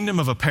kingdom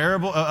of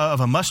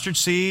a mustard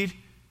seed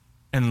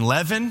and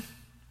leaven?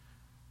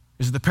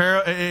 Is it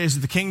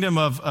the kingdom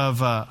of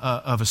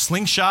a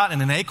slingshot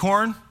and an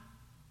acorn?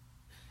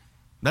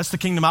 That's the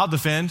kingdom I'll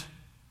defend.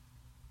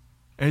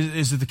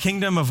 Is it the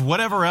kingdom of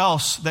whatever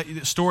else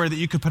story that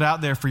you could put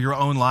out there for your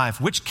own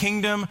life? Which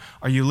kingdom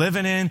are you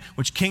living in?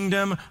 Which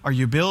kingdom are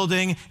you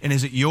building? And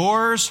is it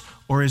yours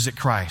or is it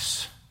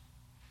Christ's?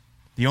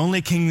 The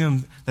only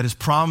kingdom that is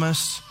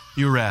promised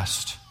you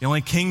rest. The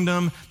only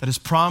kingdom that is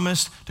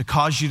promised to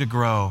cause you to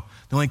grow.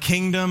 The only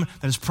kingdom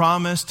that is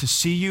promised to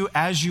see you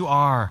as you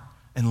are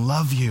and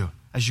love you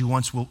as you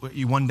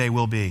one day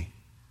will be.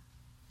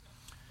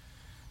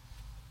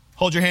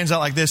 Hold your hands out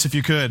like this if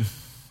you could.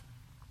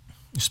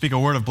 Speak a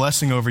word of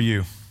blessing over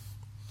you.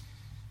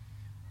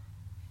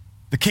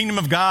 The kingdom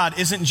of God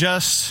isn't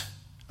just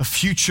a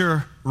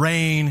future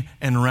reign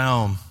and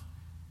realm.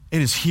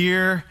 It is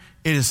here,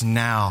 it is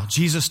now.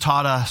 Jesus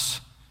taught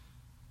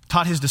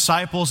his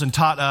disciples and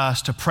taught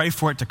us to pray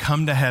for it to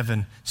come to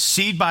heaven,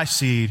 seed by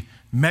seed,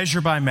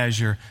 measure by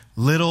measure,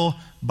 little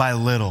by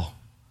little.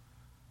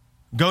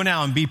 Go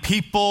now and be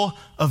people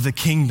of the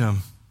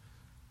kingdom,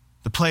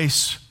 the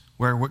place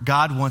where what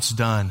God wants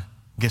done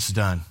gets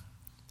done.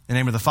 In the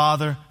name of the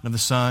Father, and of the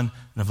Son,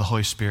 and of the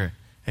Holy Spirit.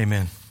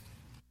 Amen.